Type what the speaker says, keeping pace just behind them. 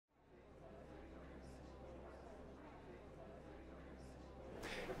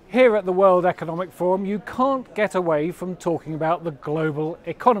Here at the World Economic Forum, you can't get away from talking about the global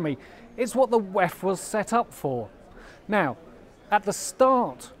economy. It's what the WEF was set up for. Now, at the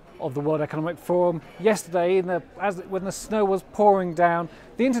start of the World Economic Forum, yesterday, when the snow was pouring down,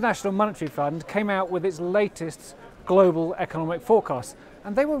 the International Monetary Fund came out with its latest global economic forecast,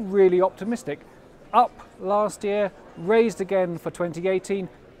 and they were really optimistic. Up last year, raised again for 2018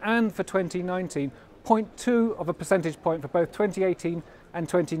 and for 2019, 0.2 of a percentage point for both 2018 and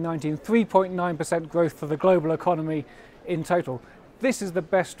 2019, 3.9% growth for the global economy in total. This is the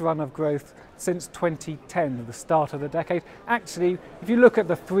best run of growth since 2010, the start of the decade. Actually, if you look at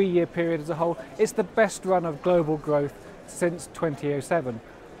the 3-year period as a whole, it's the best run of global growth since 2007.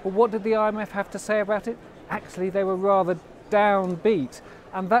 But what did the IMF have to say about it? Actually, they were rather downbeat.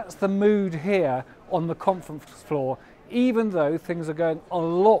 And that's the mood here on the conference floor, even though things are going a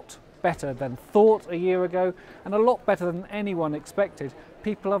lot better than thought a year ago and a lot better than anyone expected.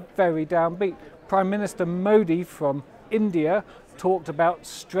 People are very downbeat. Prime Minister Modi from India talked about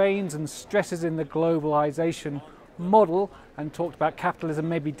strains and stresses in the globalization model and talked about capitalism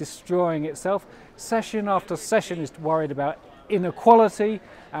maybe destroying itself. Session after session is worried about inequality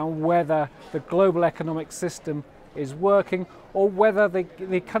and whether the global economic system is working, or whether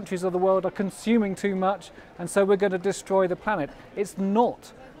the countries of the world are consuming too much and so we're going to destroy the planet. It's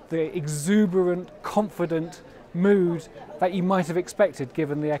not the exuberant, confident mood that you might have expected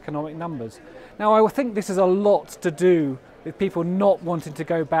given the economic numbers. Now, I think this is a lot to do with people not wanting to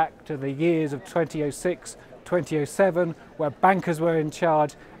go back to the years of 2006, 2007, where bankers were in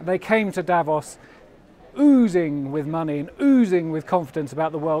charge, and they came to Davos oozing with money and oozing with confidence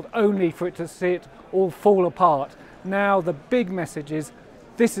about the world, only for it to see it all fall apart. Now the big message is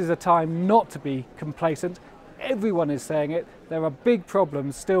this is a time not to be complacent. Everyone is saying it. There are big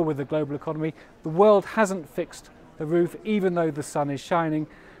problems still with the global economy. The world hasn't fixed the roof, even though the sun is shining,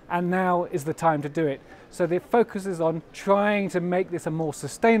 and now is the time to do it. So the focus is on trying to make this a more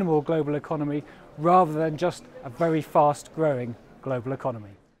sustainable global economy rather than just a very fast growing global economy.